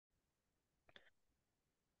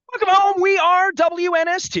Welcome home. We are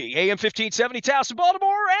WNST, AM 1570, Towson,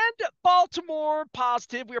 Baltimore, and Baltimore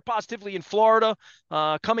Positive. We are positively in Florida,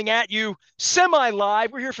 coming at you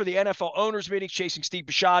semi-live. We're here for the NFL owners meetings, chasing Steve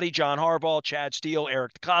Bisciotti, John Harbaugh, Chad Steele,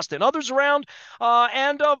 Eric DeCosta, and others around.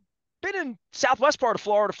 And been in southwest part of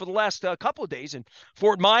Florida for the last couple of days in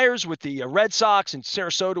Fort Myers with the Red Sox and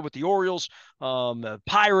Sarasota with the Orioles,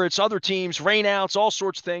 Pirates, other teams, rainouts, all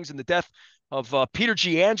sorts of things, and the death of Peter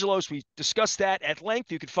G. Angelos. We discussed that at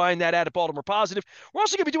length. You can find that at Baltimore Positive. We're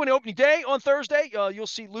also going to be doing an opening day on Thursday. You'll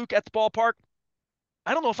see Luke at the ballpark.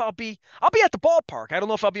 I don't know if I'll be at the ballpark. I don't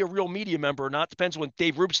know if I'll be a real media member or not. Depends when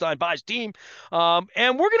Dave Rubenstein buys team. And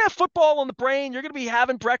we're going to have football on the brain. You're going to be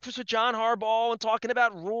having breakfast with John Harbaugh and talking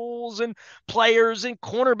about rules and players and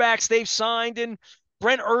cornerbacks they've signed and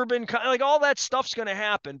Brent Urban, like all that stuff's going to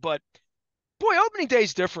happen. But boy, opening day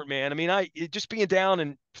is different, man. I mean, I just being down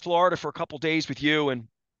in Florida for a couple days with you and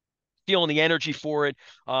feeling the energy for it.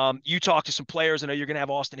 You talked to some players. I know you're going to have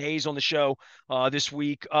Austin Hayes on the show this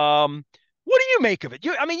week. What do you make of it?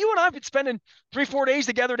 I mean, you and I have been spending 3, 4 days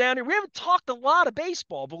together down here. We haven't talked a lot of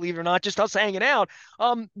baseball, believe it or not, just us hanging out.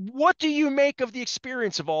 What do you make of the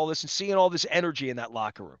experience of all this and seeing all this energy in that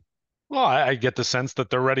locker room? Well, I get the sense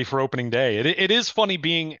that they're ready for opening day. It is funny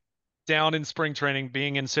being down in spring training,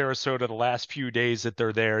 being in Sarasota the last few days that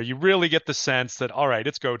they're there. You really get the sense that, all right,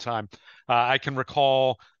 it's go time. I can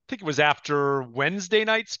recall, I think it was after Wednesday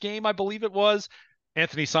night's game, I believe it was.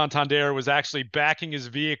 Anthony Santander was actually backing his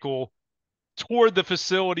vehicle toward the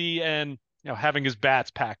facility and having his bats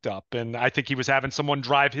packed up. And I think he was having someone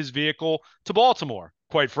drive his vehicle to Baltimore,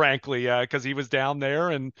 quite frankly, because he was down there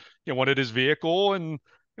and wanted his vehicle and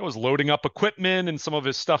was loading up equipment and some of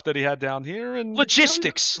his stuff that he had down here, and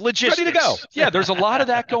Logistics, he's ready to go. logistics. Yeah, there's a lot of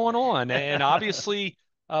that going on, and obviously.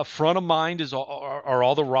 Front of mind are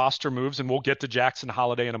all the roster moves, and we'll get to Jackson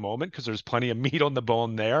Holliday in a moment because there's plenty of meat on the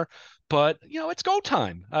bone there. But it's go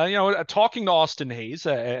time. Talking to Austin Hayes,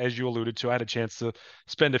 as you alluded to, I had a chance to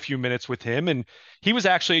spend a few minutes with him, and he was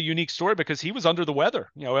actually a unique story because he was under the weather.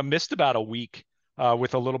 I missed about a week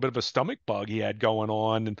with a little bit of a stomach bug he had going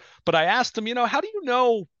on, but I asked him, how do you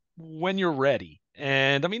know when you're ready?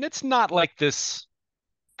 And I mean, it's not like this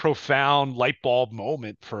profound light bulb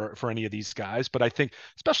moment for any of these guys. But I think,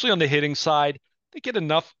 especially on the hitting side, they get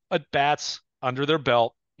enough at bats under their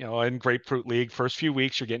belt. In Grapefruit League, first few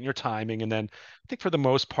weeks, you're getting your timing. And then I think for the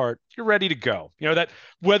most part, you're ready to go. That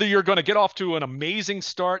whether you're going to get off to an amazing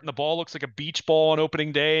start and the ball looks like a beach ball on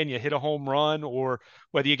opening day and you hit a home run, or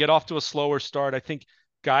whether you get off to a slower start, I think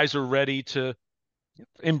guys are ready to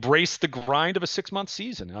embrace the grind of a 6 month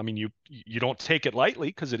season. I mean, you don't take it lightly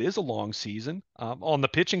because it is a long season. On the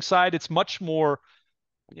pitching side, it's much more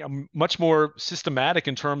systematic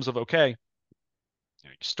in terms of okay, you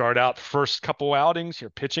start out first couple outings, you're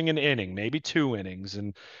pitching an inning, maybe 2 innings,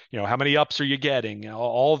 and how many ups are you getting?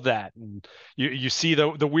 All of that, and you see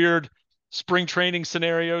the weird spring training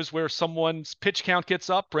scenarios where someone's pitch count gets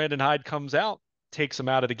up, Brandon Hyde comes out, takes him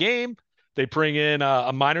out of the game. They bring in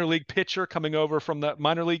a minor league pitcher coming over from the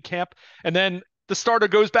minor league camp, and then the starter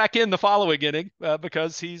goes back in the following inning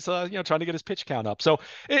because he's trying to get his pitch count up. So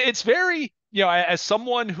it's very as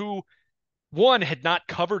someone who one had not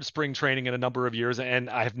covered spring training in a number of years, and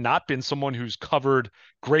I have not been someone who's covered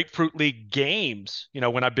Grapefruit League games.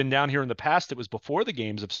 When I've been down here in the past, it was before the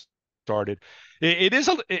games have started.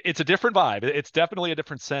 It's a different vibe. It's definitely a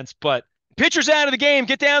different sense, but Pitcher's out of the game.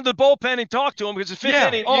 Get down to the bullpen and talk to him because the fifth yeah.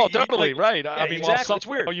 inning. Oh, totally Like, right. yeah, I mean, while exactly. It's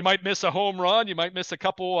weird. you might miss a home run, you might miss a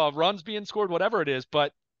couple of runs being scored, whatever it is,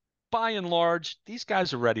 but by and large, these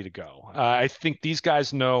guys are ready to go. I think these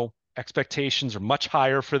guys know expectations are much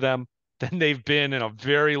higher for them than they've been in a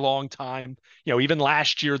very long time. Even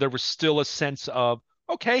last year, there was still a sense of,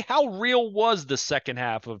 okay, how real was the second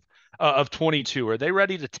half of 22? Are they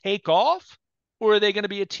ready to take off, or are they going to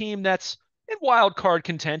be a team that's in wild card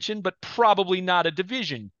contention, but probably not a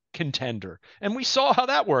division contender? And we saw how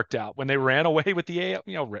that worked out when they ran away with the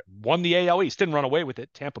AL, won the AL East. Didn't run away with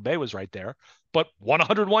it. Tampa Bay was right there, but won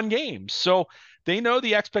 101 games. So they know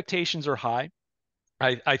the expectations are high.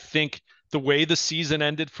 I think the way the season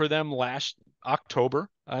ended for them last October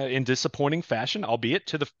in disappointing fashion, albeit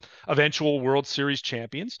to the eventual World Series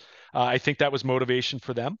champions, I think that was motivation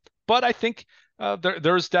for them. But I think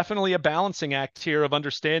there's definitely a balancing act here of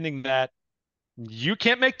understanding that you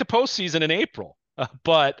can't make the postseason in April,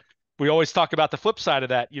 but we always talk about the flip side of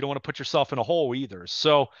that. You don't want to put yourself in a hole either.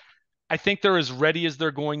 So I think they're as ready as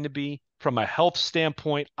they're going to be from a health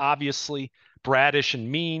standpoint. Obviously, Bradish and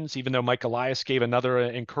Means, even though Mike Elias gave another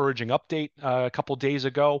encouraging update a couple days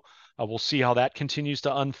ago, we'll see how that continues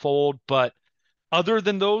to unfold. But other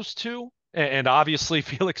than those two, and obviously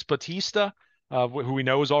Felix Bautista, who we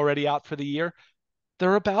know is already out for the year.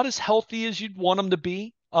 They're about as healthy as you'd want them to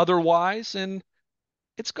be otherwise, and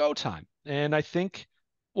it's go time. And I think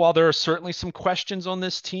while there are certainly some questions on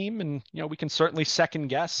this team, and we can certainly second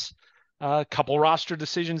guess a couple roster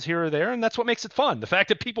decisions here or there, and that's what makes it fun. The fact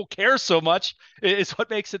that people care so much is what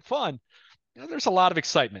makes it fun. There's a lot of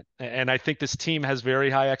excitement, and I think this team has very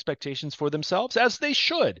high expectations for themselves, as they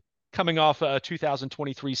should, coming off a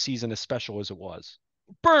 2023 season as special as it was.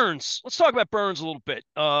 Burns. Let's talk about Burns a little bit.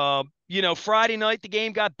 Friday night the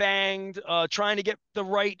game got banged, trying to get the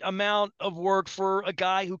right amount of work for a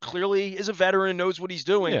guy who clearly is a veteran, knows what he's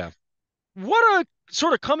doing. Yeah. What a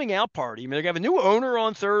sort of coming out party. I mean, they have a new owner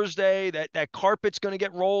on Thursday. That carpet's going to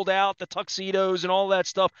get rolled out, the tuxedos and all that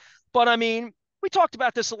stuff. But I mean, we talked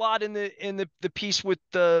about this a lot in the piece with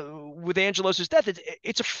Angelos's death.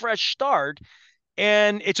 It's a fresh start,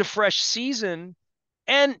 and it's a fresh season.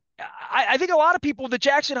 And I think a lot of people, the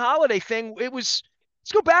Jackson Holliday thing, let's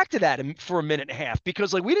go back to that for a minute and a half,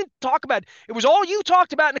 because like we didn't talk about it. Was all you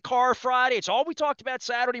talked about in the car Friday. It's all we talked about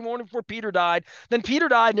Saturday morning before Peter died. Then Peter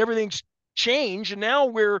died and everything's changed. And now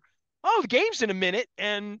the game's in a minute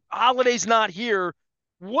and Holiday's not here.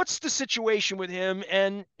 What's the situation with him?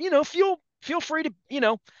 And, feel free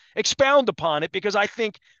to, expound upon it, because I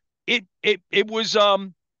think it was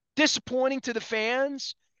disappointing to the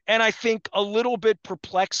fans. And I think a little bit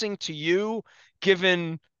perplexing to you,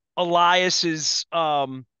 given Elias's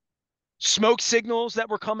smoke signals that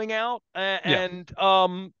were coming out, and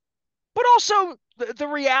but also the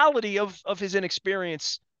reality of his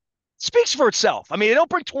inexperience speaks for itself. I mean, they don't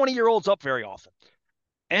bring 20-year-olds up very often.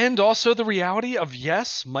 And also the reality of,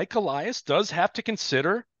 yes, Mike Elias does have to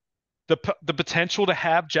consider the potential to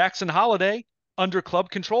have Jackson Holliday under club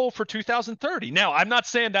control for 2030. Now, I'm not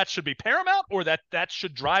saying that should be paramount, or that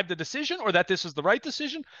should drive the decision, or that this is the right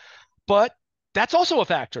decision, but that's also a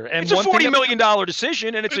factor. And it's a $40 million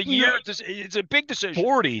decision, and it's a year. It's a big decision.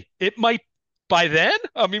 40. It might, by then,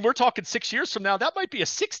 I mean, we're talking 6 years from now, that might be a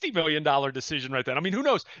 $60 million decision right then. I mean, who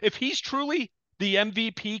knows? If he's truly the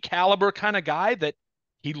MVP caliber kind of guy that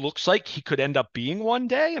he looks like he could end up being one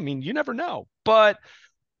day, I mean, you never know. But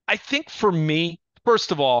I think for me,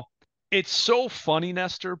 first of all, it's so funny,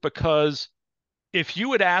 Nestor, because if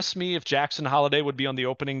you had asked me if Jackson Holliday would be on the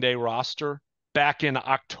opening day roster back in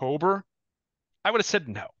October, I would have said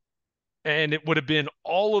no. And it would have been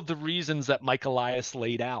all of the reasons that Mike Elias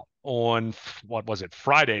laid out on, what was it,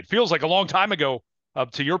 Friday? It feels like a long time ago,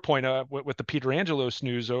 to your point, with the Peter Angelos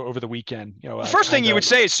news over the weekend. The first thing you would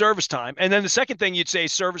say is service time. And then the second thing you'd say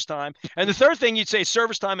is service time. And the third thing you'd say is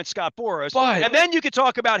service time at Scott Boras. And then you could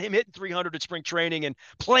talk about him hitting 300 at spring training and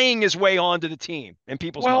playing his way onto the team in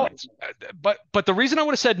people's minds. But the reason I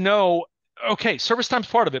would have said no, okay, service time's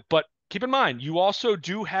part of it, but keep in mind, you also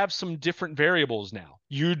do have some different variables now.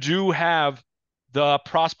 You do have the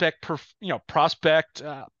prospect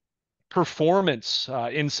performance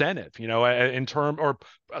incentive,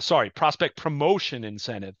 prospect promotion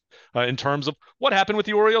incentive in terms of what happened with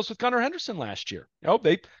the Orioles with Gunnar Henderson last year.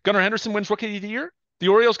 Gunnar Henderson wins Rookie of the Year. The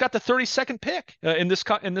Orioles got the 32nd pick in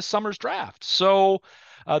this summer's draft. So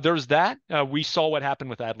there's that. We saw what happened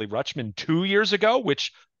with Adley Rutschman 2 years ago,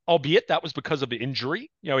 which, albeit that was because of the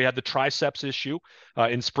injury. He had the triceps issue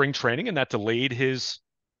in spring training, and that delayed his,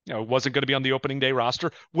 wasn't going to be on the opening day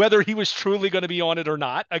roster. Whether he was truly going to be on it or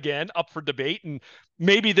not, again, up for debate. And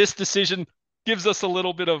maybe this decision gives us a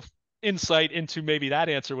little bit of insight into maybe that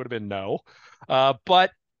answer would have been no.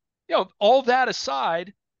 But all that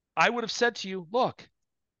aside, I would have said to you, look,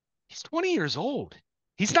 he's 20 years old.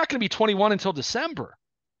 He's not going to be 21 until December.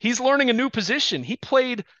 He's learning a new position. He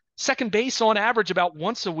played second base on average about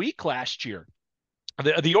once a week last year.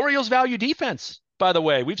 The Orioles value defense, by the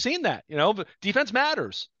way. We've seen that. Defense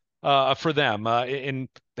matters for them. And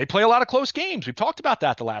they play a lot of close games. We've talked about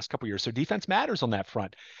that the last couple of years. So defense matters on that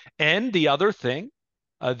front. And the other thing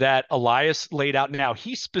that Elias laid out now,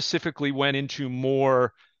 he specifically went into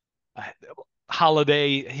more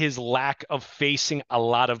Holliday, his lack of facing a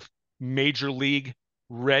lot of major league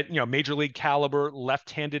caliber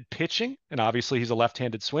left-handed pitching. And obviously he's a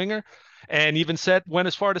left-handed swinger, and even went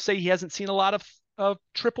as far to say he hasn't seen a lot of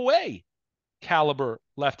AAA caliber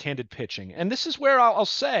left-handed pitching. And this is where I'll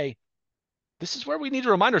say, this is where we need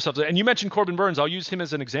to remind ourselves. And you mentioned Corbin Burns. I'll use him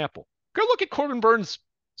as an example. Go look at Corbin Burns'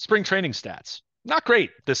 spring training stats. Not great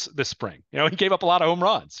this spring. He gave up a lot of home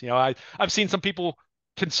runs. I've seen some people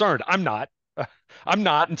concerned. I'm not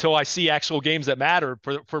until I see actual games that matter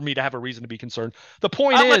for me to have a reason to be concerned.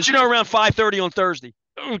 I'll let you know around 5:30 on Thursday.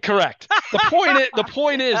 Correct. The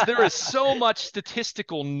point is there is so much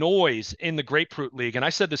statistical noise in the Grapefruit League. And I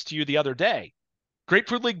said this to you the other day.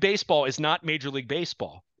 Grapefruit League baseball is not Major League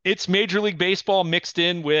Baseball. It's Major League Baseball mixed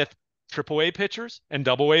in with AAA pitchers and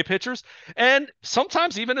AA pitchers, and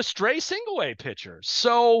sometimes even a stray single A pitcher.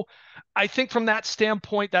 So I think from that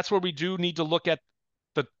standpoint, that's where we do need to look at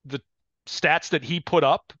the stats that he put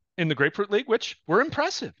up in the Grapefruit League, which were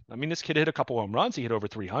impressive. I mean, this kid hit a couple home runs. He hit over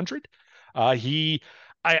 300.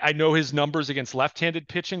 I know his numbers against left-handed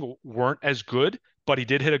pitching weren't as good, but he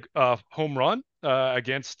did hit a home run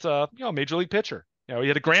against a major league pitcher. He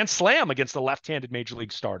had a grand slam against a left-handed major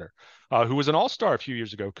league starter who was an all-star a few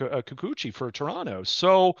years ago, Kikuchi for Toronto.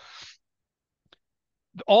 So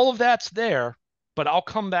all of that's there, but I'll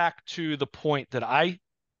come back to the point that I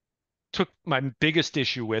took my biggest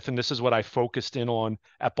issue with, and this is what I focused in on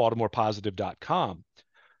at BaltimorePositive.com.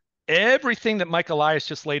 Everything that Mike Elias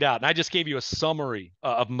just laid out, and I just gave you a summary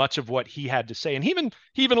of much of what he had to say. And he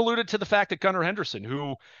even alluded to the fact that Gunnar Henderson,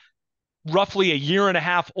 who roughly a year and a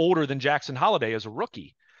half older than Jackson Holliday as a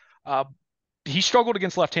rookie, uh, he struggled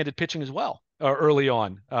against left-handed pitching as well early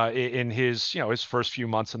on in his first few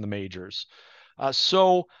months in the majors.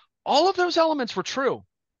 So all of those elements were true.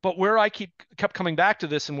 But where I kept coming back to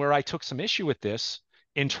this and where I took some issue with this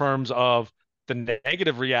in terms of the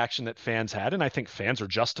negative reaction that fans had, and I think fans are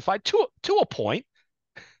justified to a point.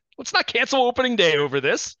 Let's not cancel opening day over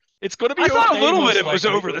this. It's going to be. I thought okay, a little bit it was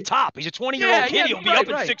over the top. He's a 20-year-old kid. He'll be up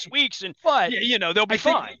in 6 weeks, and but they'll be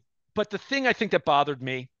fine. But the thing I think that bothered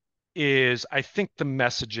me is I think the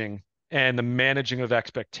messaging and the managing of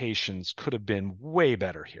expectations could have been way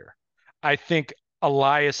better here. I think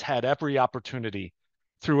Elias had every opportunity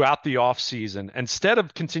throughout the offseason, instead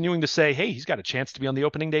of continuing to say, hey, he's got a chance to be on the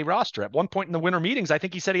opening day roster. At one point in the winter meetings, I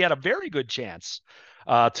think he said he had a very good chance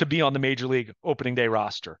to be on the Major League opening day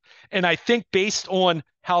roster. And I think based on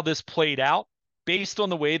how this played out, based on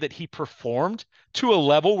the way that he performed to a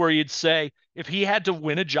level where you'd say if he had to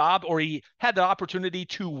win a job or he had the opportunity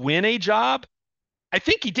to win a job, I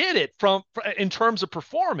think he did it in terms of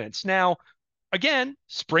performance. Now, again,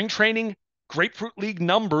 spring training Grapefruit League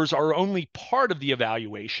numbers are only part of the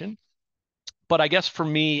evaluation. But I guess for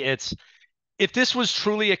me, it's if this was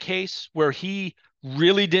truly a case where he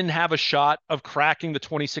really didn't have a shot of cracking the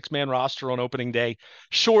 26-man roster on opening day,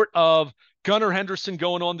 short of Gunnar Henderson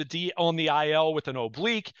going on the IL with an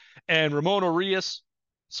oblique and Ramon Urias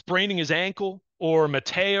spraining his ankle or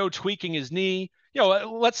Mateo tweaking his knee,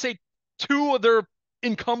 let's say two of their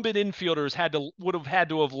incumbent infielders would have had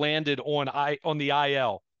to have landed on the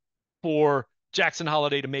IL for Jackson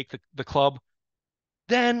Holliday to make the club,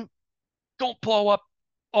 then don't blow up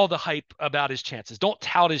all the hype about his chances. Don't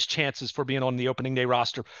tout his chances for being on the opening day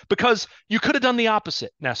roster, because you could have done the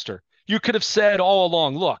opposite, Nestor. You could have said all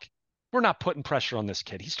along, look, we're not putting pressure on this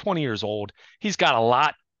kid. He's 20 years old. He's got a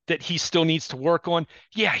lot that he still needs to work on.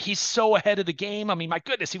 Yeah, he's so ahead of the game. I mean, my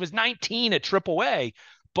goodness, he was 19 at AAA,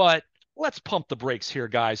 but let's pump the brakes here,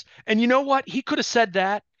 guys. And you know what? He could have said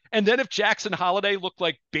that. And then if Jackson Holliday looked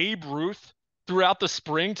like Babe Ruth throughout the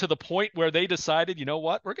spring to the point where they decided, you know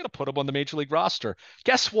what, we're going to put him on the Major League roster.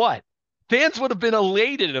 Guess what? Fans would have been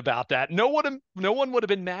elated about that. No one would have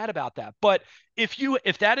been mad about that. But if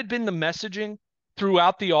that had been the messaging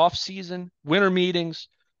throughout the offseason, winter meetings,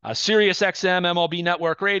 Sirius XM, MLB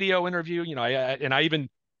Network radio interview, I even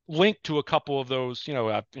linked to a couple of those,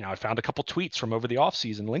 I found a couple tweets from over the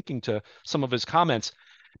offseason linking to some of his comments.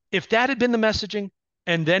 If that had been the messaging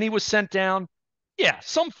and then he was sent down, yeah,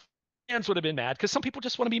 some fans would have been mad because some people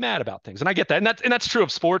just want to be mad about things, and I get that, and that's true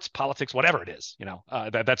of sports, politics, whatever it is.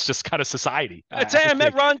 That's just kind of society. I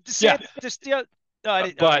met Ron DeSantis. Yeah.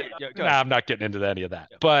 I'm not getting into any of that.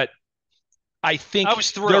 Yeah. But I think I was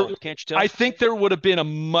thrilled. Can't you tell? I think there would have been a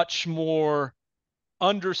much more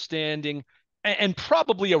understanding, and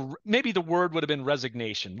probably maybe the word would have been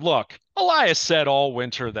resignation. Look, Elias said all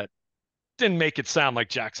winter that didn't make it sound like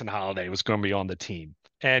Jackson Holliday was going to be on the team.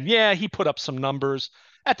 And yeah, he put up some numbers.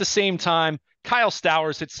 At the same time, Kyle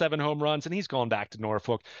Stowers hit 7 home runs, and he's going back to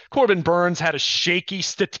Norfolk. Corbin Burns had a shaky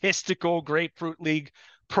statistical Grapefruit League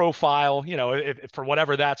profile, for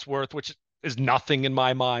whatever that's worth, which is nothing in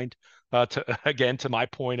my mind. To my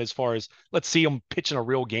point, as far as let's see him pitch in a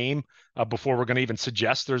real game before we're going to even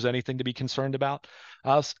suggest there's anything to be concerned about.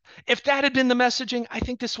 If that had been the messaging, I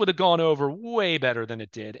think this would have gone over way better than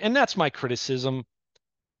it did. And that's my criticism.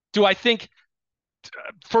 Do I think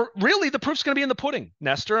for really the proof's going to be in the pudding,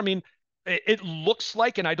 Nestor? I mean, it looks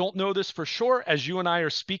like, and I don't know this for sure, as you and I are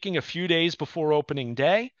speaking a few days before opening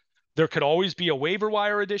day, there could always be a waiver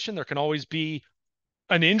wire addition. There can always be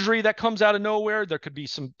an injury that comes out of nowhere. There could be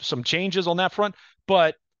some changes on that front,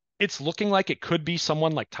 but it's looking like it could be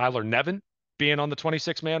someone like Tyler Nevin being on the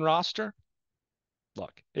 26-man roster.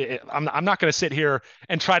 Look, I'm not going to sit here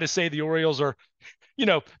and try to say the Orioles are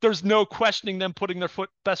there's no questioning them putting their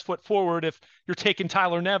best foot forward if you're taking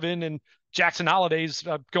Tyler Nevin and Jackson Holliday's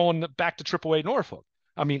going back to AAA Norfolk.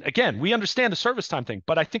 I mean, again, we understand the service time thing,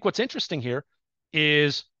 but I think what's interesting here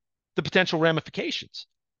is the potential ramifications.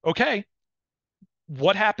 Okay,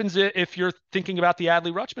 what happens if you're thinking about the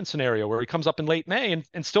Adley Rutschman scenario where he comes up in late May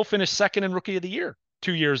and still finished second in Rookie of the Year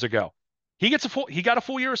 2 years ago? He got a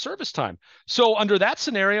full year of service time. So under that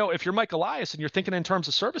scenario, if you're Mike Elias and you're thinking in terms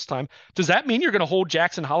of service time, does that mean you're going to hold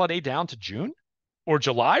Jackson Holliday down to June or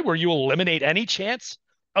July, where you eliminate any chance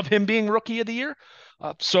of him being Rookie of the Year?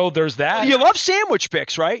 So there's that. You love sandwich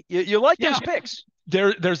picks, right? You like those picks.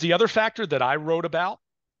 There's the other factor that I wrote about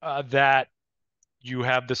that you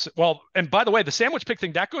have this. Well, and by the way, the sandwich pick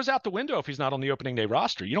thing that goes out the window if he's not on the opening day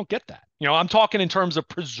roster. You don't get that. I'm talking in terms of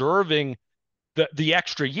preserving the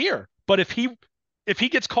extra year. But if he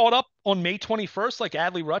gets called up on May 21st, like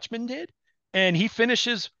Adley Rutschman did, and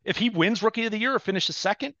if he wins Rookie of the Year or finishes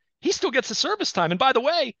second, he still gets the service time. And by the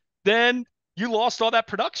way, then you lost all that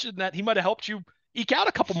production that he might have helped you eke out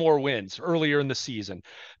a couple more wins earlier in the season.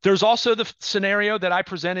 There's also the scenario that I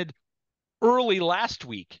presented early last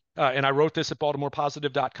week, and I wrote this at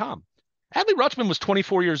BaltimorePositive.com. Adley Rutschman was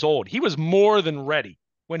 24 years old. He was more than ready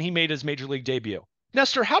when he made his major league debut.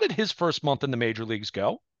 Nestor, how did his first month in the major leagues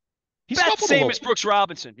go? He That's same as Brooks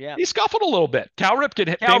Robinson. Yeah, he scuffled a little bit. Cal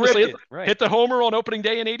Ripken famously hit the homer on opening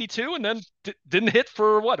day in '82, and then didn't hit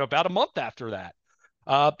for about a month after that.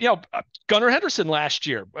 Gunnar Henderson last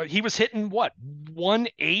year, he was hitting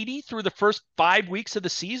 180 through the first 5 weeks of the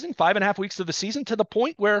season, 5.5 weeks of the season, to the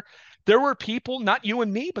point where there were people, not you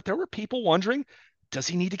and me, but there were people wondering, does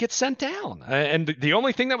he need to get sent down? And the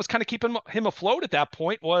only thing that was kind of keeping him afloat at that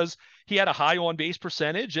point was he had a high on base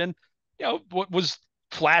percentage and was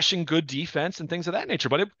flashing good defense and things of that nature,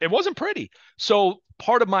 but it wasn't pretty. So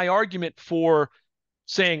part of my argument for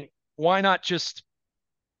saying, why not just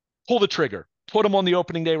pull the trigger, put him on the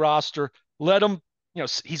opening day roster, let him,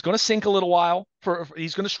 he's going to sink a little while,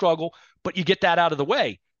 he's going to struggle, but you get that out of the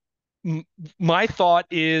way. My thought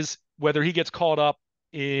is whether he gets called up,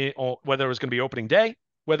 whether it was going to be opening day,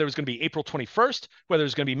 whether it was going to be April 21st, whether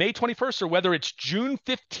it's going to be May 21st, or whether it's June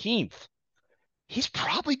 15th, he's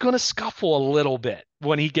probably going to scuffle a little bit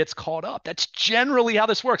when he gets called up. That's generally how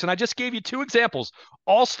this works. And I just gave you two examples: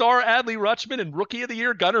 All-Star Adley Rutschman and Rookie of the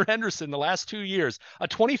Year Gunnar Henderson the last 2 years. A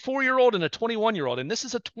 24-year-old and a 21-year-old, and this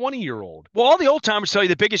is a 20-year-old. Well, all the old timers tell you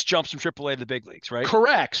the biggest jumps from AAA to the big leagues, right?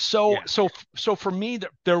 Correct. So for me,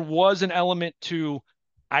 there was an element to,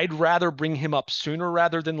 I'd rather bring him up sooner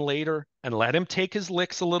rather than later and let him take his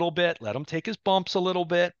licks a little bit, let him take his bumps a little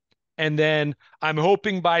bit, and then I'm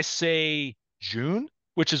hoping by, say, June,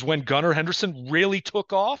 which is when Gunnar Henderson really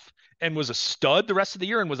took off and was a stud the rest of the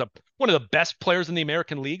year and was one of the best players in the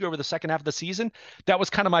American League over the second half of the season. That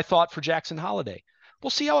was kind of my thought for Jackson Holliday.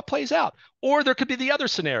 We'll see how it plays out. Or there could be the other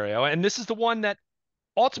scenario, and this is the one that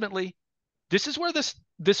ultimately, this is where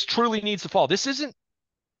this truly needs to fall. This isn't,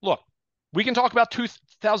 look, we can talk about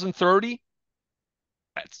 2030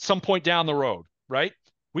 at some point down the road, right?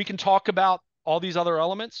 We can talk about all these other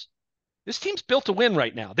elements. This team's built to win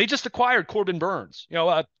right now. They just acquired Corbin Burns,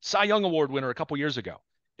 a Cy Young Award winner a couple years ago.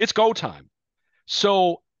 It's go time.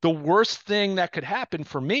 So the worst thing that could happen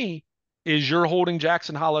for me is you're holding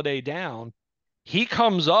Jackson Holliday down. He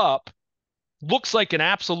comes up, looks like an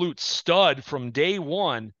absolute stud from day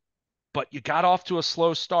one, but you got off to a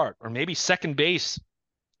slow start, or maybe second base,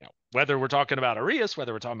 whether we're talking about Arias,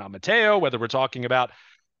 whether we're talking about Mateo, whether we're talking about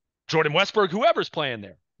Jordan Westburg, whoever's playing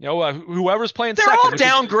there. Whoever's playing They're second.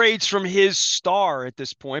 They're all downgrades from his star at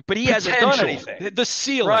this point, but he hasn't done anything. The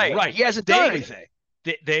ceiling, right. He hasn't done anything.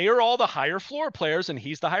 They are all the higher floor players, and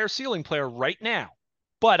he's the higher ceiling player right now.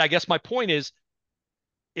 But I guess my point is,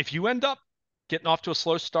 if you end up getting off to a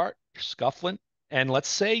slow start, you're scuffling, and let's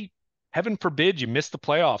say, heaven forbid, you miss the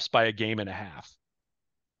playoffs by a game and a half.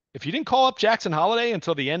 If you didn't call up Jackson Holliday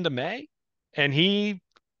until the end of May, and he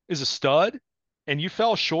is a stud, and you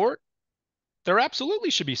fell short, there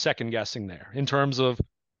absolutely should be second guessing there in terms of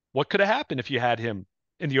what could have happened if you had him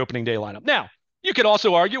in the opening day lineup. Now, you could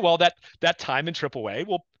also argue, well, that time in AAA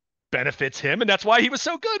benefits him, and that's why he was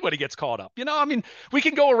so good when he gets called up. We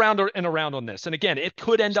can go around and around on this. And again, it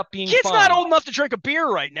could end up being Kid's fun. not old enough to drink a beer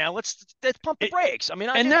right now. Let's pump the brakes.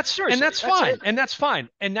 That's fine.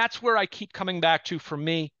 And that's where I keep coming back to, for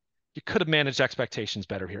me, you could have managed expectations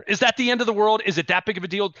better here. Is that the end of the world? Is it that big of a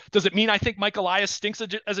deal? Does it mean I think Mike Elias stinks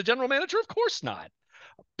as a general manager? Of course not.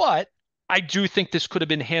 But I do think this could have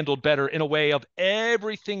been handled better in a way of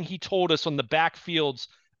everything he told us on the backfields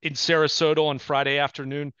in Sarasota on Friday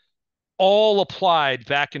afternoon, all applied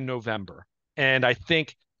back in November. And I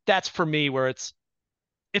think that's, for me, where it's,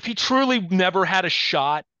 if he truly never had a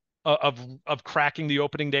shot of cracking the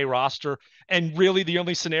opening day roster, and really the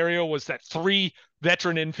only scenario was that three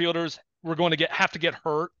veteran infielders were going to have to get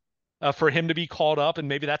hurt for him to be called up, and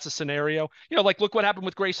maybe that's a scenario. Like look what happened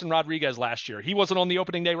with Grayson Rodriguez last year. He wasn't on the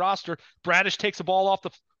opening day roster. Bradish takes a ball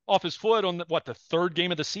off his foot on the third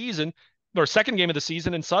game of the season or second game of the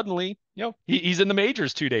season, and suddenly he's in the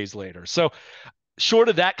majors 2 days later. So short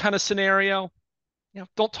of that kind of scenario,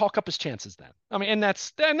 don't talk up his chances then. I mean, and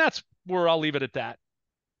that's where I'll leave it at that.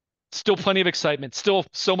 Still plenty of excitement, still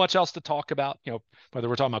so much else to talk about, whether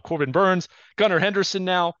we're talking about Corbin Burnes, Gunnar Henderson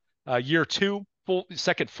now, year two,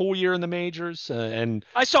 second full year in the majors. And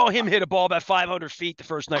I saw him hit a ball about 500 feet the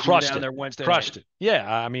first night we were down there Wednesday crushed night. it.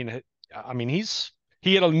 Yeah.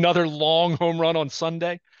 He hit another long home run on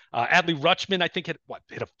Sunday. Adley Rutschman, I think, hit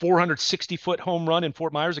a 460-foot home run in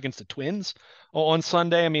Fort Myers against the Twins on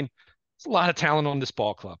Sunday. I mean, there's a lot of talent on this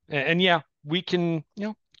ball club. And yeah, we can,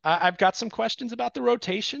 I've got some questions about the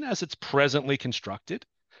rotation as it's presently constructed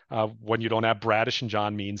when you don't have Bradish and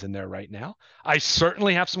John Means in there right now. I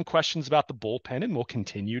certainly have some questions about the bullpen and will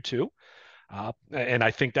continue to. And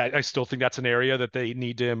I still think that's an area that they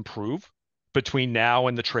need to improve between now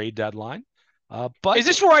and the trade deadline. But is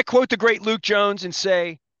this where I quote the great Luke Jones and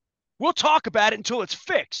say, we'll talk about it until it's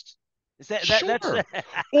fixed? Is that sure. That's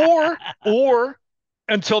or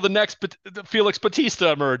until the next Felix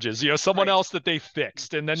Bautista emerges, someone else that they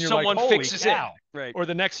fixed, and then you're someone like, holy fixes cow. it, right? Or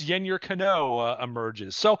the next Yenyer Cano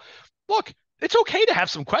emerges. So look, it's okay to have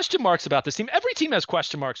some question marks about this team. Every team has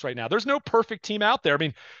question marks right now. There's no perfect team out there. I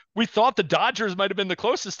mean, we thought the Dodgers might have been the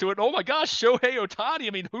closest to it. Oh my gosh, Shohei Ohtani. I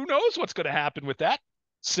mean, who knows what's going to happen with that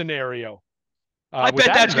scenario? I bet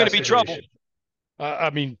that's going to be trouble. I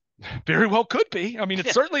mean, very well could be. I mean,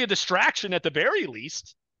 it's certainly a distraction at the very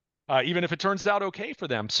least, even if it turns out okay for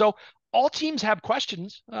them. So all teams have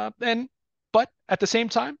questions, but at the same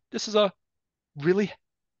time, this is a really,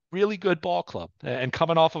 really good ball club and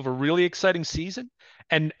coming off of a really exciting season.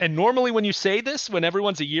 And normally when you say this, when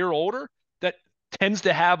everyone's a year older, that tends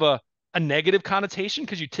to have a negative connotation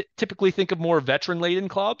because you typically think of more veteran-laden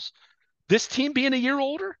clubs. This team being a year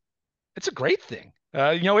older, it's a great thing.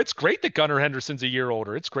 It's great that Gunnar Henderson's a year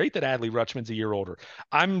older. It's great that Adley Rutschman's a year older.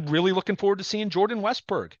 I'm really looking forward to seeing Jordan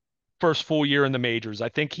Westburg first full year in the majors. I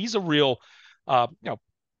think he's a real,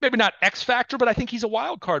 maybe not X factor, but I think he's a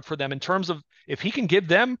wild card for them in terms of if he can give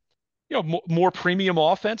them, more premium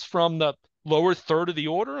offense from the lower third of the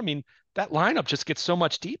order. I mean, that lineup just gets so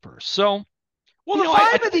much deeper. So, well, the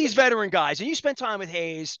five of these veteran guys, and you spent time with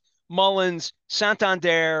Hayes, Mullins,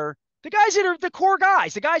 Santander, the guys that are the core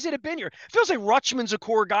guys, the guys that have been here. It feels like Rutschman's a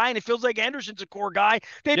core guy, and it feels like Anderson's a core guy.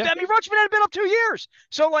 I mean, Rutschman hadn't been up 2 years.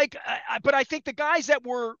 So, but I think the guys that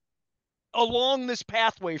were along this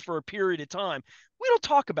pathway for a period of time, we don't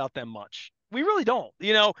talk about them much. We really don't,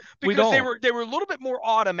 because they were a little bit more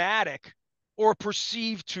automatic or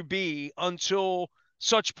perceived to be until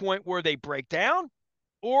such point where they break down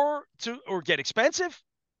or get expensive,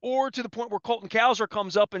 or to the point where Colton Cowser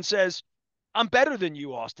comes up and says, I'm better than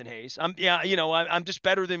you, Austin Hayes. I'm just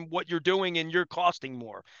better than what you're doing, and you're costing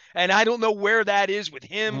more. And I don't know where that is with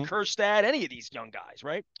him, Kerstad, any of these young guys,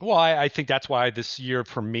 right? Well, I think that's why this year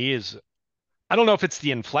for me is, I don't know if it's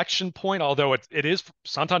the inflection point, although it is.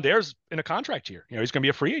 Santander's in a contract year. He's going to be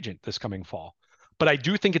a free agent this coming fall. But I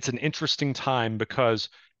do think it's an interesting time because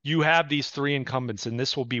you have these three incumbents, and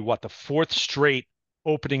this will be the fourth straight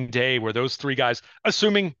opening day where those three guys,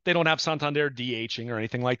 assuming they don't have Santander DHing or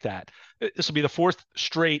anything like that, this will be the fourth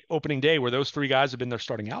straight opening day where those three guys have been their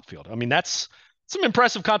starting outfield. I mean, that's some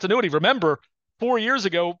impressive continuity. Remember, 4 years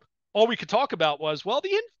ago, all we could talk about was,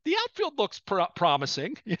 the outfield looks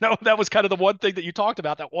promising. That was kind of the one thing that you talked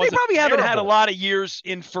about. That wasn't. They probably haven't had a lot of years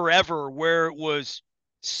in forever where it was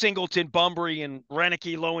Singleton, Bunbury, and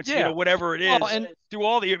Renicky, Lowenstein, whatever it is. Well, and through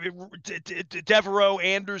all the Devereaux,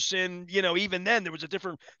 Anderson, even then there was a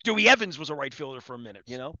different. Dewey Evans was a right fielder for a minute,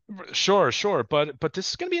 Sure, but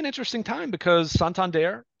this is going to be an interesting time because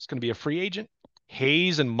Santander is going to be a free agent.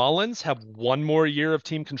 Hayes and Mullins have one more year of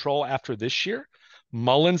team control after this year.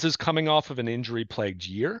 Mullins is coming off of an injury-plagued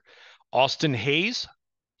year. Austin Hayes,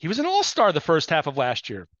 he was an all-star the first half of last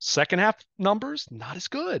year. Second half numbers, not as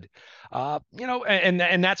good.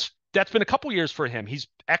 And that's been a couple years for him. He's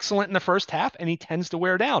excellent in the first half, and he tends to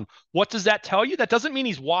wear down. What does that tell you? That doesn't mean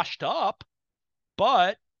he's washed up,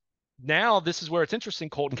 but now this is where it's interesting.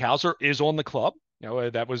 Colton Cowser is on the club.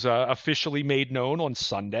 That was officially made known on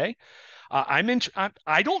Sunday.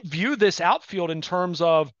 I don't view this outfield in terms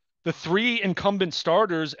of the three incumbent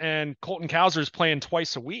starters and Colton Cowser's playing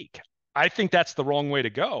twice a week. I think that's the wrong way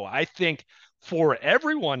to go. I think for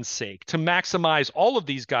everyone's sake, to maximize all of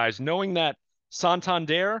these guys, knowing that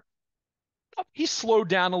Santander, he's slowed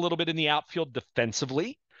down a little bit in the outfield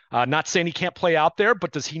defensively. Not saying he can't play out there,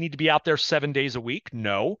 but does he need to be out there 7 days a week?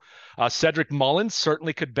 No. Cedric Mullins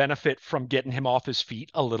certainly could benefit from getting him off his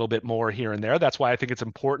feet a little bit more here and there. That's why I think it's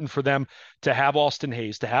important for them to have Austin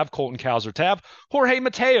Hayes, to have Colton Cowser, to have Jorge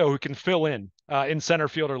Mateo, who can fill in center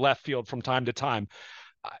field or left field from time to time.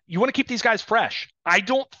 You want to keep these guys fresh. I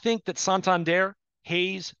don't think that Santander,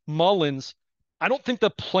 Hayes, Mullins, I don't think the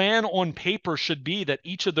plan on paper should be that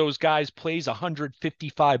each of those guys plays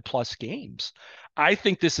 155 plus games. I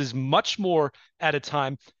think this is much more at a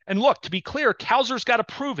time. And look, to be clear, Cowser's got to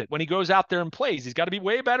prove it when he goes out there and plays. He's got to be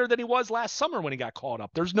way better than he was last summer when he got called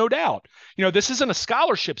up. There's no doubt. This isn't a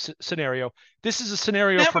scholarship scenario. This is a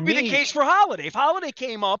scenario that for would be me. The case for Holliday. If Holliday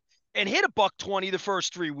came up and hit $120 the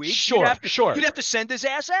first 3 weeks, sure, you'd have to send his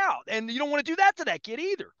ass out, and you don't want to do that to that kid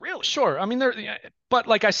either, really. Sure, I mean, but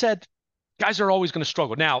like I said, guys are always going to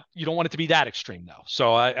struggle. Now, you don't want it to be that extreme, though.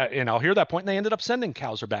 So, I'll hear that point, and they ended up sending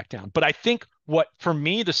Cowser back down. But I think for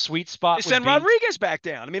me, the sweet spot they send Rodriguez back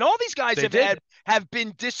down. I mean, all these guys have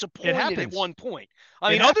been disappointed at one point.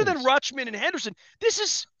 I mean, other than Rutschman and Henderson,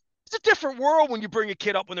 it's a different world when you bring a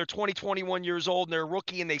kid up when they're 20, 21 years old and they're a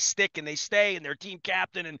rookie and they stick and they stay and they're team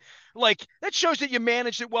captain. And, that shows that you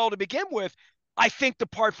managed it well to begin with. I think the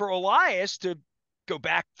part for Elias, to go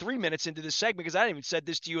back 3 minutes into this segment, because I didn't even said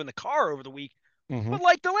this to you in the car over the week. Mm-hmm.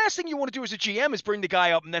 But the last thing you want to do as a GM is bring the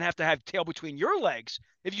guy up and then have to have tail between your legs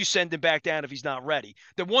if you send him back down if he's not ready.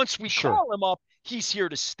 That once we call him up, he's here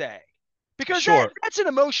to stay. Because that's an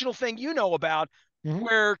emotional thing about,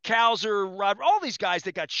 where Cowser, Rod, all these guys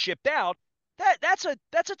that got shipped out, that's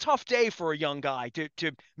a tough day for a young guy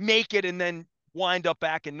to make it and then wind up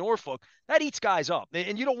back in Norfolk. That eats guys up,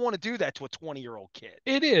 and you don't want to do that to a 20-year-old kid.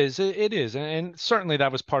 It is, and certainly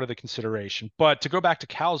that was part of the consideration. But to go back to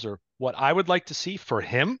Cowser, what I would like to see for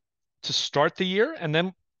him to start the year, and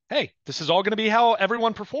then, hey, this is all going to be how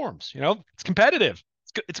everyone performs. It's competitive.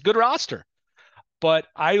 It's a good roster. But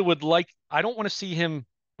I don't want to see him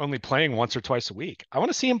only playing once or twice a week. I want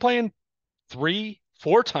to see him playing 3-4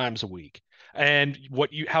 times a week. And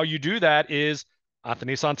how you do that is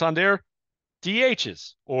Anthony Santander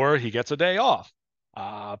DHs, or he gets a day off.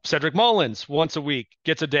 Cedric Mullins once a week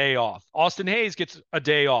gets a day off. Austin Hayes gets a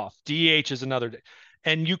day off. DH is another day.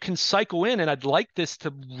 And you can cycle in, and I'd like this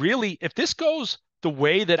to really, if this goes the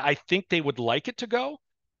way that I think they would like it to go,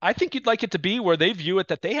 I think you'd like it to be where they view it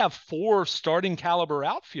that they have 4 starting caliber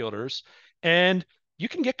outfielders, and you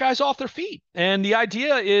can get guys off their feet. And the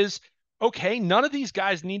idea is, okay, none of these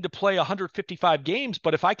guys need to play 155 games,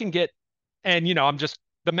 but if I can get, and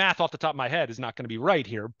the math off the top of my head is not going to be right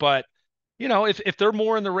here, but if they're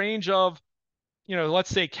more in the range of, let's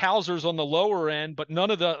say Cowser's on the lower end, but none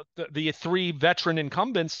of the 3 veteran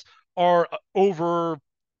incumbents are over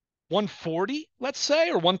 140, let's say,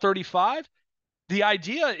 or 135. The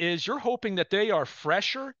idea is you're hoping that they are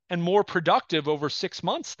fresher and more productive over 6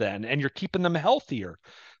 months then, and you're keeping them healthier.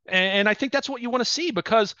 And I think that's what you want to see,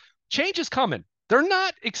 because change is coming. They're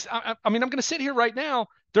not, I'm going to sit here right now.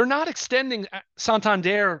 They're not extending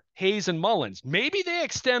Santander, Hayes, and Mullins. Maybe they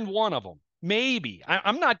extend one of them. Maybe.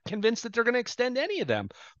 I'm not convinced that they're going to extend any of them.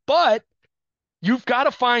 But you've got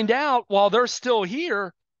to find out while they're still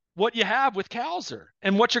here what you have with Cowser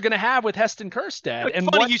and what you're going to have with Heston Kjerstad. It's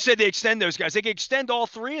funny you said they extend those guys. They can extend all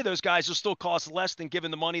 3 of those guys. Will still cost less than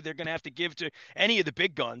given the money they're going to have to give to any of the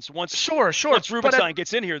big guns once Rubenstein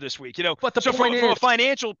gets in here this week. But from a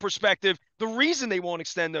financial perspective, the reason they won't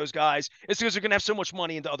extend those guys is because they're going to have so much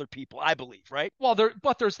money into other people, I believe, right? Well,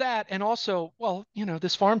 there's that, and also,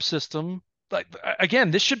 this farm system,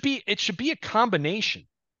 again, it should be a combination.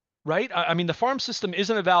 Right? I mean, the farm system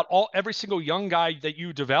isn't about every single young guy that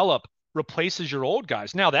you develop replaces your old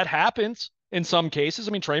guys. Now, that happens in some cases.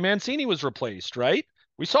 I mean, Trey Mancini was replaced, right?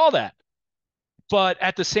 We saw that. But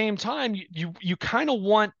at the same time, you kind of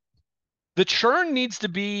want the churn needs to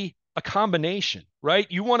be a combination, right?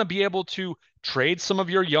 You want to be able to trade some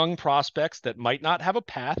of your young prospects that might not have a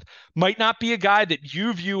path, might not be a guy that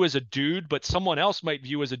you view as a dude, but someone else might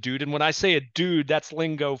view as a dude. And when I say a dude, that's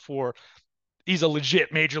lingo for he's a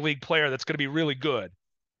legit major league player that's going to be really good.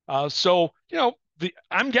 I'm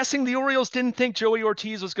guessing the Orioles didn't think Joey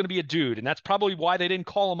Ortiz was going to be a dude, and that's probably why they didn't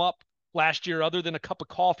call him up last year other than a cup of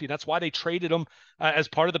coffee. That's why they traded him as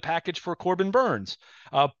part of the package for Corbin Burns.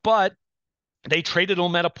 But they traded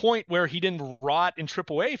him at a point where he didn't rot in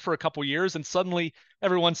AAA for a couple years, and suddenly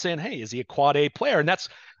everyone's saying, hey, is he a quad A player? And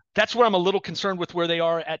that's where I'm a little concerned with where they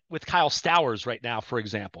are with Kyle Stowers right now, for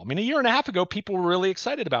example. I mean, a year and a half ago, people were really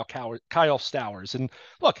excited about Kyle Stowers. And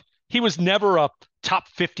look, he was never a top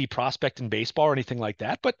 50 prospect in baseball or anything like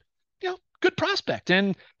that. But, good prospect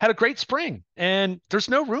and had a great spring. And there's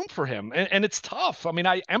no room for him. And it's tough. I mean,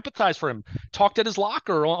 I empathize for him. Talked at his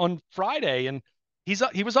locker on Friday, and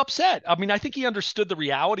he was upset. I mean, I think he understood the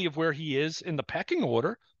reality of where he is in the pecking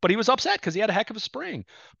order, but he was upset because he had a heck of a spring.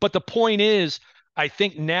 But the point is, I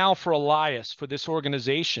think now for Elias, for this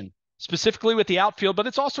organization, specifically with the outfield, but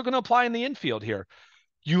it's also going to apply in the infield here.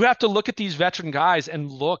 You have to look at these veteran guys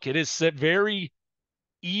and look, it is very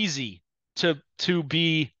easy to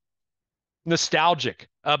be nostalgic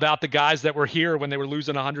about the guys that were here when they were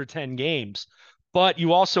losing 110 games. But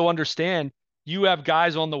you also understand you have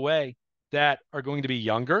guys on the way that are going to be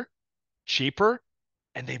younger, cheaper,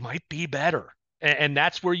 and they might be better. And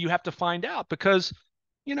that's where you have to find out because,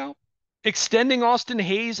 you know, extending Austin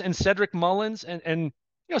Hayes and Cedric Mullins and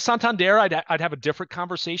Santander, I'd have a different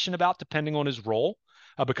conversation about depending on his role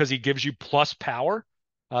because he gives you plus power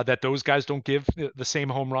that those guys don't give the same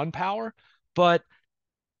home run power. But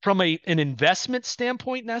from an investment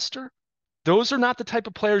standpoint, Nestor, those are not the type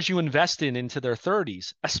of players you invest in into their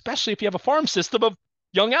 30s, especially if you have a farm system of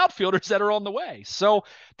young outfielders that are on the way. So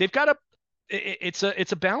they've got to it's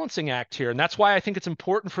a balancing act here. And that's why I think it's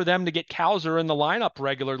important for them to get Cowser in the lineup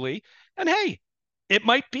regularly. And hey, it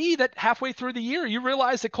might be that halfway through the year, you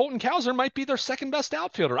realize that Colton Cowser might be their second best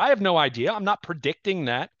outfielder. I have no idea. I'm not predicting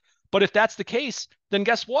that. But if that's the case, then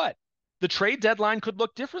guess what? The trade deadline could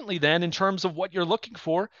look differently then in terms of what you're looking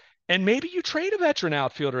for. And maybe you trade a veteran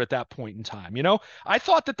outfielder at that point in time. I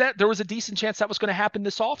thought that there was a decent chance that was going to happen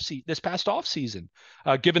this past offseason,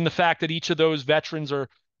 given the fact that each of those veterans are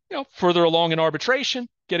further along in arbitration,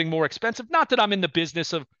 getting more expensive. Not that I'm in the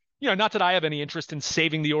business of, not that I have any interest in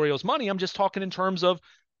saving the Orioles money. I'm just talking in terms of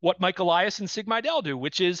what Mike Elias and Sig Mejdal do,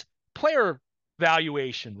 which is player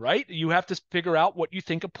valuation, right? You have to figure out what you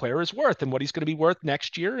think a player is worth and what he's going to be worth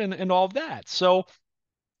next year and all of that. So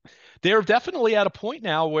they're definitely at a point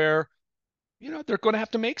now where, they're going to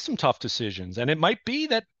have to make some tough decisions. And it might be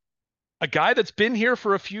that a guy that's been here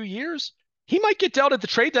for a few years, he might get dealt at the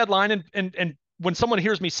trade deadline. And when someone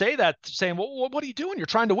hears me say that, saying, well, what are you doing? You're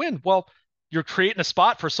trying to win. Well, you're creating a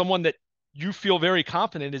spot for someone that you feel very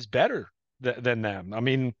confident is better than them. I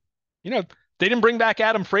mean, they didn't bring back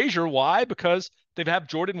Adam Frazier. Why? Because they have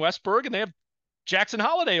Jordan Westburg and they have Jackson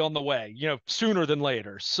Holliday on the way, sooner than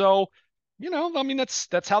later. So, I mean,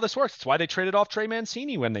 that's how this works. It's why they traded off Trey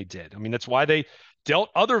Mancini when they did. I mean, that's why they dealt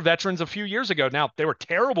other veterans a few years ago. Now, they were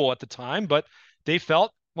terrible at the time, but they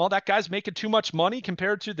felt, well, that guy's making too much money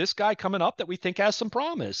compared to this guy coming up that we think has some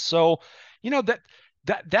promise. So,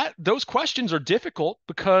 those questions are difficult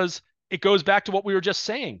because it goes back to what we were just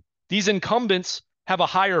saying. These incumbents have a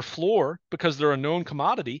higher floor because they're a known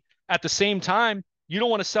commodity. At the same time, you don't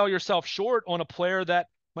want to sell yourself short on a player that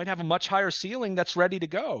might have a much higher ceiling that's ready to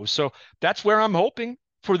go. So that's where I'm hoping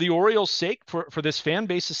for the Orioles' sake, for this fan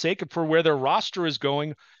base's sake, and for where their roster is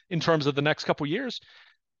going in terms of the next couple of years.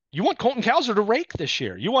 You want Colton Cowser to rake this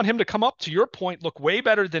year. You want him to come up, to your point, look way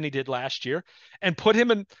better than he did last year and put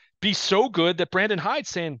him in, be so good that Brandon Hyde's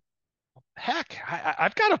saying, heck,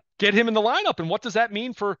 I've got to get him in the lineup. And what does that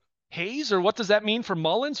mean for Hayes, or what does that mean for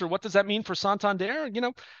Mullins, or what does that mean for Santander?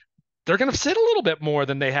 They're going to sit a little bit more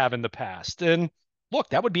than they have in the past. And look,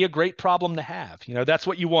 that would be a great problem to have. That's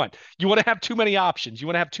what you want. You want to have too many options. You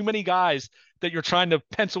want to have too many guys that you're trying to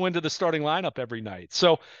pencil into the starting lineup every night.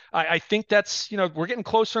 So I think that's, we're getting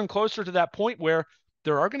closer and closer to that point where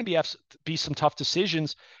there are going to be some tough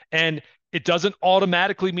decisions. And it doesn't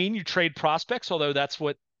automatically mean you trade prospects, although that's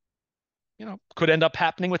what, could end up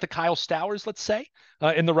happening with the Kyle Stowers, let's say,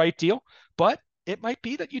 in the right deal. But it might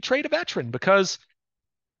be that you trade a veteran because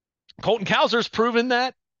Colton Cowser's proven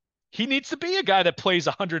that he needs to be a guy that plays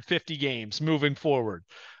 150 games moving forward.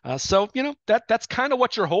 So, that's kind of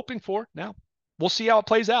what you're hoping for. Now, we'll see how it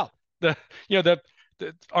plays out.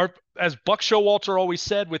 As Buck Showalter always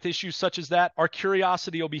said, with issues such as that, our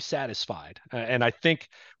curiosity will be satisfied. And I think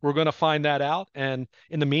we're going to find that out. And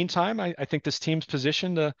in the meantime, I think this team's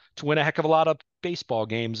positioned to win a heck of a lot of baseball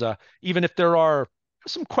games, even if there are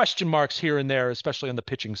some question marks here and there, especially on the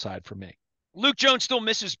pitching side for me. Luke Jones still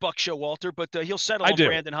misses Buck Showalter, but he'll settle I on do.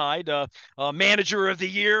 Brandon Hyde, manager of the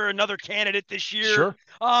year, another candidate this year. Sure.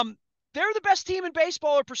 They're the best team in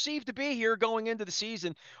baseball, or perceived to be here going into the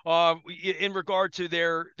season, in regard to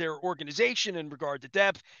their organization, in regard to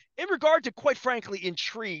depth, in regard to, quite frankly,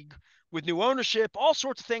 intrigue with new ownership, all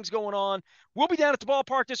sorts of things going on. We'll be down at the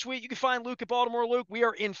ballpark this week. You can find Luke at Baltimore Luke. We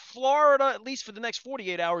are in Florida, at least for the next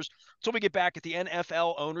 48 hours, until we get back at the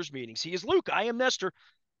NFL owners meetings. He is Luke. I am Nestor.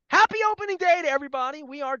 Happy opening day to everybody.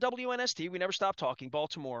 We are WNST. We never stop talking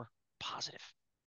Baltimore positive.